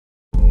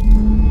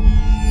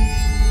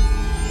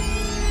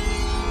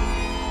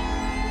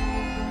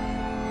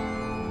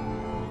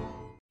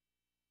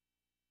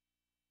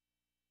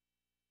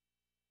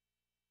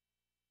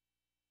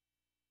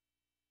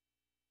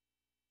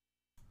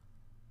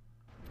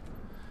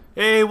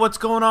Hey, what's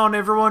going on,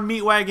 everyone?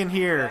 Meatwagon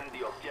here,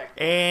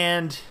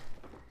 and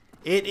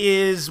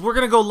we're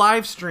gonna go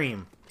live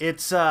stream.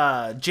 It's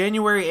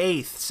January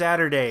 8th,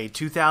 Saturday,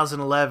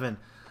 2011. I'm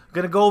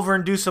gonna go over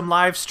and do some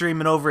live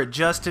streaming over at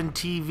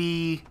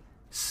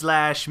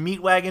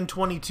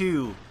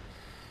JustinTV/Meatwagon22,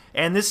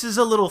 and this is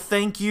a little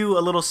thank you,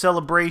 a little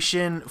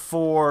celebration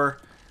for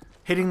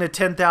hitting the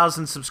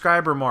 10,000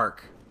 subscriber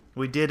mark.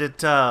 We did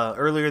it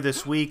earlier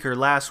this week or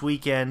last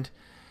weekend,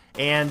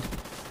 and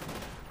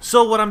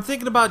so what I'm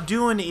thinking about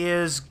doing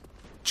is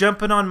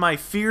jumping on my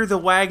Fear the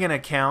Wagon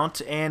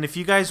account, and if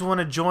you guys want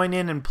to join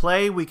in and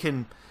play, we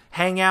can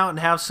hang out and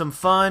have some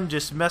fun,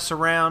 just mess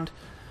around.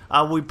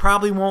 We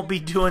probably won't be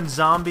doing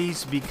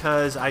zombies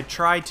because I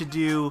tried to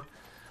do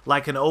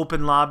like an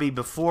open lobby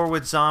before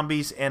with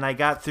zombies, and I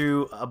got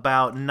through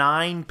about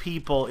 9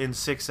 people in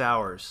 6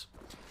 hours.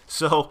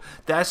 So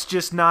that's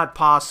just not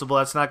possible.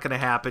 That's not going to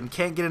happen.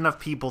 Can't get enough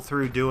people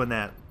through doing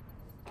that.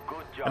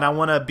 And I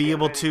want to be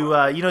able to,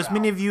 as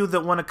many of you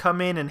that want to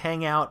come in and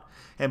hang out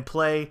and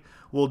play,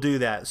 we'll do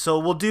that. So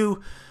we'll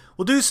do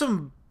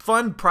some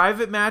fun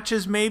private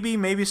matches, maybe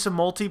some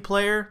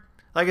multiplayer.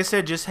 Like I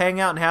said, just hang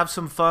out and have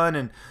some fun,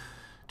 and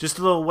just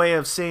a little way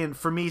of saying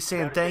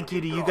thank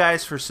you to you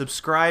guys for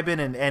subscribing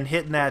and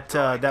hitting that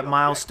that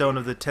milestone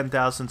of the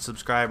 10,000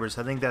 subscribers.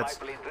 I think that's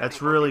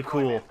really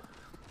cool.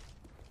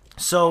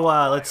 So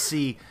let's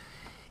see.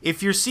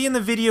 If you're seeing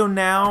the video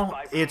now,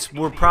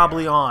 we're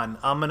probably on.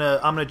 I'm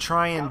gonna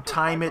try and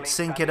time it,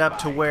 sync it up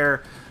to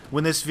where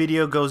when this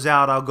video goes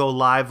out, I'll go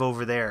live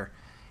over there.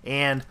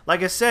 And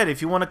like I said,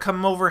 if you want to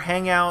come over,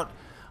 hang out,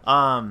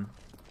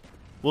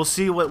 we'll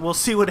see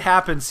what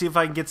happens. See if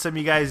I can get some of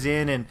you guys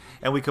in,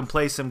 and we can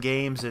play some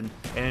games and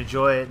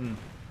enjoy it. And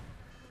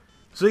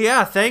so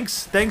yeah,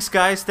 thanks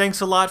guys.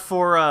 Thanks a lot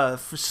for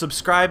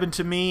subscribing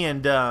to me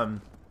and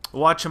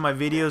watching my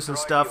videos and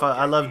stuff.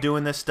 I love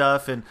doing this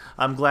stuff, and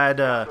I'm glad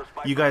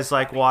you guys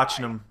like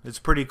watching them. It's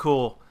pretty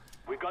cool.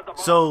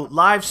 So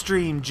live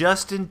stream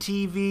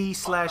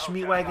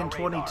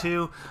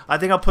JustinTV/Meatwagon22. I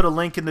think I'll put a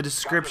link in the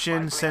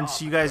description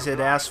since you guys had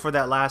asked for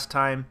that last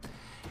time,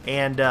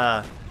 and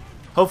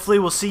hopefully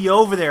we'll see you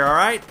over there. All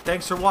right,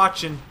 thanks for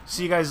watching.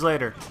 See you guys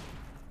later.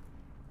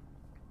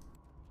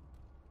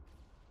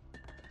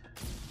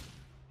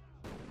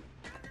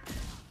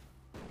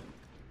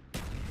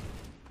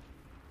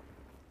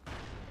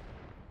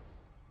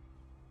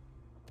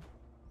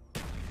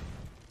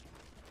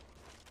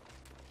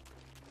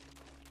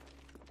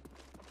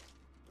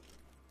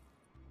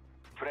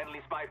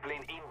 Friendly spy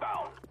plane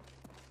inbound.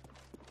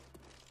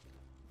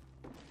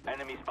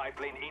 Enemy spy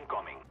plane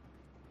incoming.